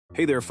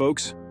Hey there,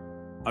 folks.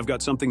 I've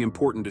got something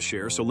important to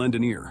share, so lend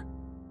an ear.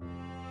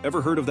 Ever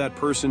heard of that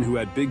person who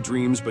had big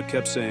dreams but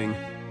kept saying,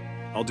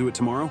 "I'll do it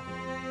tomorrow"?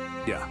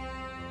 Yeah,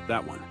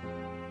 that one.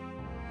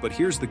 But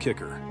here's the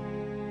kicker.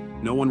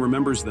 No one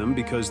remembers them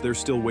because they're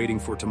still waiting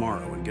for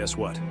tomorrow, and guess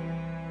what?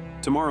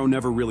 Tomorrow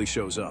never really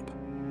shows up.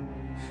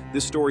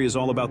 This story is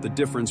all about the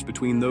difference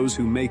between those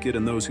who make it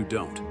and those who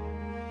don't.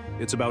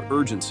 It's about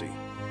urgency,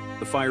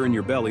 the fire in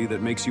your belly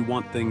that makes you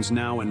want things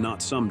now and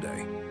not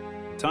someday.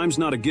 Time's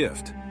not a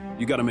gift.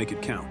 You gotta make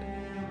it count.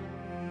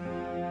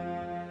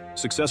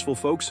 Successful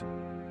folks,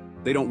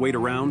 they don't wait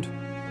around,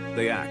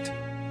 they act.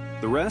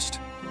 The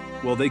rest?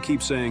 Well, they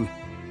keep saying,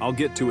 "I'll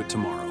get to it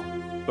tomorrow."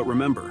 But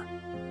remember,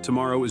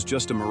 tomorrow is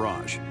just a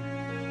mirage.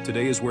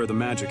 Today is where the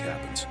magic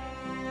happens.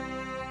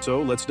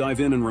 So let's dive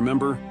in and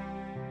remember,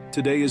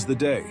 today is the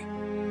day.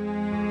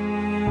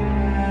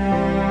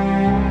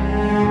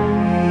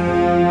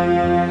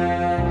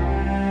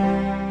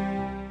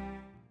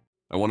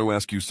 I want to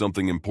ask you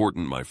something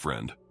important, my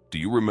friend. Do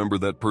you remember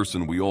that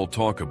person we all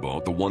talk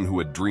about, the one who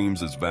had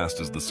dreams as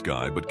vast as the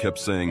sky but kept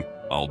saying,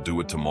 "I'll do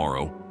it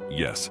tomorrow"?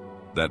 Yes,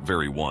 that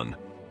very one.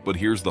 But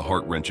here's the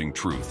heart-wrenching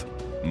truth.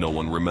 No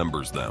one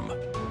remembers them.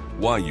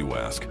 Why, you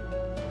ask?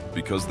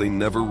 Because they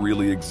never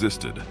really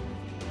existed.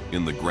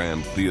 In the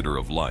grand theater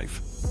of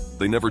life,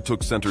 they never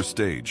took center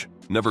stage,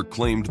 never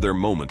claimed their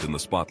moment in the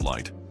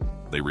spotlight.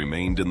 They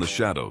remained in the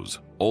shadows,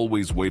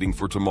 always waiting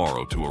for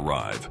tomorrow to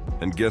arrive.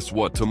 And guess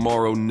what?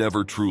 Tomorrow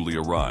never truly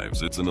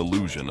arrives. It's an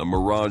illusion, a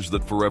mirage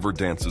that forever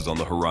dances on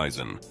the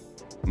horizon.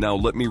 Now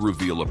let me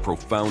reveal a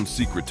profound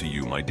secret to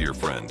you, my dear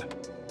friend.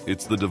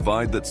 It's the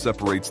divide that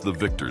separates the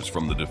victors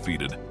from the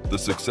defeated, the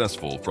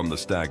successful from the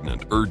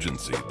stagnant.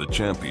 Urgency, the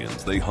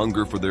champions, they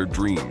hunger for their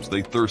dreams,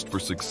 they thirst for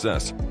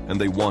success, and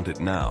they want it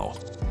now.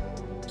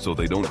 So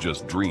they don't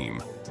just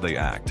dream, they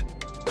act.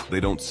 They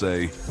don't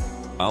say,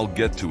 "I'll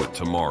get to it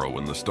tomorrow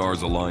when the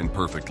stars align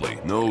perfectly."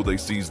 No, they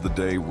seize the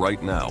day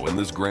right now. In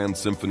this grand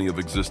symphony of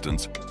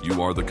existence,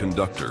 you are the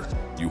conductor.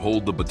 You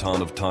hold the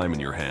baton of time in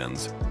your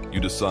hands.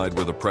 You decide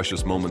where the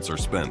precious moments are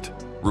spent.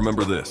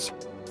 Remember this.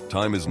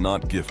 Time is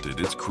not gifted,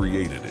 it's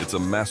created. It's a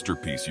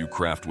masterpiece you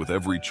craft with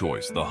every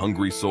choice. The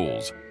hungry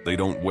souls, they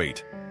don't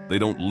wait. They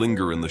don't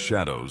linger in the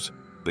shadows.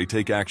 They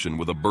take action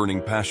with a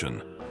burning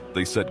passion.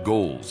 They set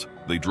goals,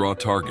 they draw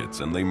targets,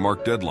 and they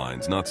mark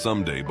deadlines, not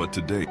someday, but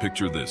today.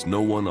 Picture this,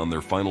 no one on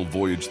their final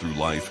voyage through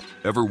life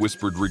ever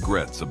whispered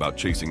regrets about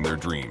chasing their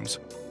dreams.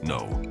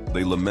 No,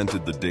 they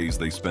lamented the days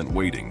they spent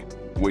waiting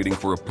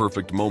for a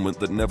perfect moment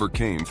that never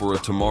came, for a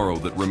tomorrow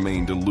that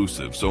remained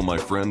elusive. So my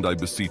friend, I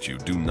beseech you,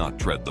 do not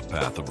tread the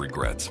path of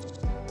regrets.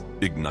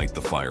 Ignite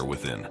the fire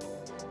within.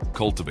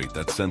 Cultivate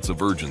that sense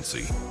of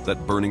urgency,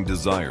 that burning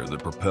desire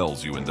that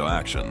propels you into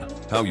action.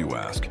 How, you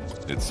ask?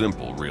 It's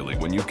simple, really.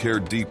 When you care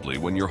deeply,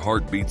 when your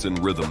heart beats in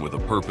rhythm with a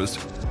purpose,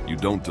 you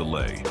don't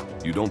delay.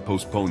 You don't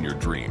postpone your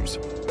dreams.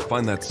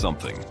 Find that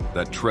something,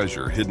 that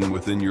treasure hidden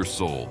within your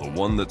soul, the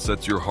one that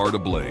sets your heart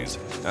ablaze.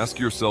 Ask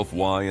yourself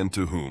why and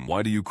to whom.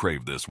 Why do you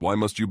crave this? Why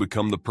must you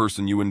become the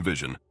person you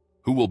envision?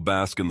 Who will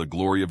bask in the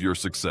glory of your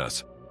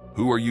success?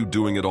 Who are you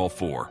doing it all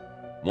for?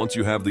 Once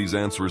you have these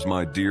answers,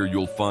 my dear,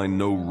 you'll find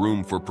no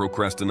room for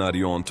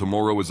procrastination.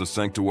 Tomorrow is a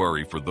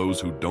sanctuary for those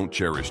who don't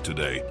cherish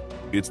today.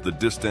 It's the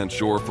distant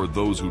shore for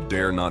those who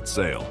dare not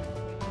sail.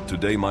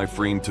 Today, my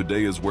friend,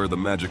 today is where the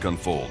magic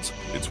unfolds.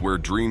 It's where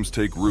dreams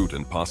take root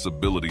and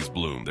possibilities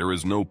bloom. There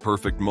is no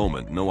perfect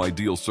moment, no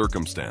ideal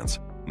circumstance.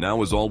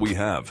 Now is all we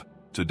have.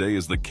 Today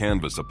is the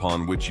canvas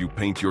upon which you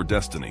paint your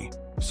destiny.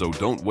 So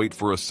don't wait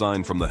for a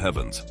sign from the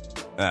heavens.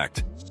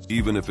 Act,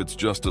 even if it's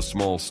just a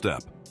small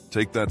step.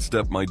 Take that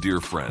step, my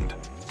dear friend,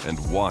 and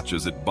watch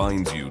as it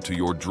binds you to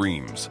your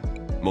dreams.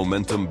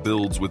 Momentum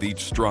builds with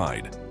each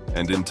stride,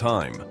 and in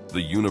time, the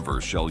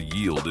universe shall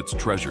yield its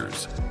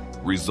treasures.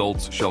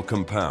 Results shall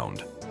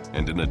compound,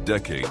 and in a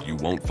decade you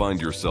won't find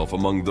yourself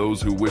among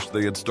those who wish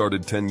they had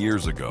started 10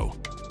 years ago.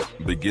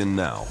 Begin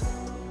now.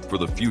 For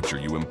the future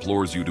you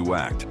implores you to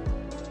act.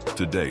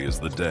 Today is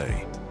the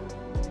day.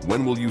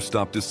 When will you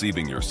stop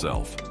deceiving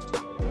yourself?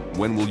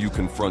 When will you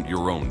confront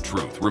your own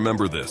truth?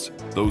 Remember this,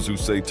 those who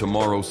say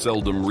tomorrow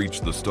seldom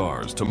reach the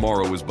stars.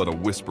 Tomorrow is but a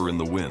whisper in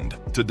the wind.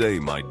 Today,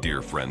 my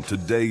dear friend,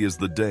 today is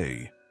the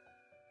day.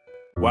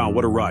 Wow,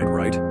 what a ride,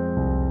 right?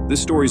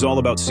 This story's all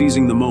about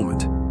seizing the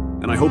moment,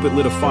 and I hope it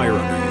lit a fire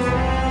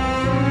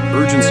under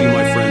you. Urgency,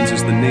 my friends,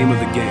 is the name of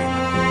the game.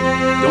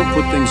 Don't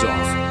put things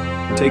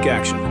off. Take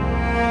action.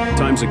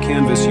 Time's a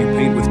canvas you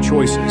paint with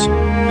choices,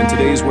 and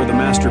today is where the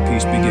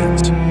masterpiece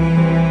begins.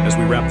 As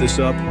we wrap this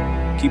up,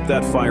 keep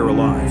that fire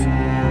alive.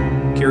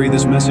 Carry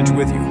this message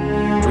with you.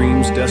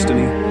 Dreams,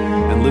 destiny,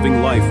 and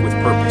living life with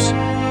purpose.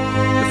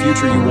 The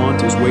future you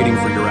want is waiting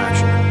for your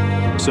action.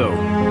 So,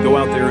 go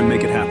out there and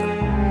make it happen.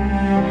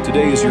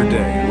 Today is your day,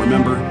 and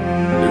remember,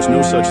 there's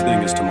no such thing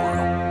as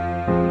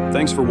tomorrow.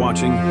 Thanks for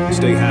watching,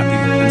 stay happy,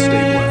 and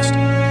stay blessed.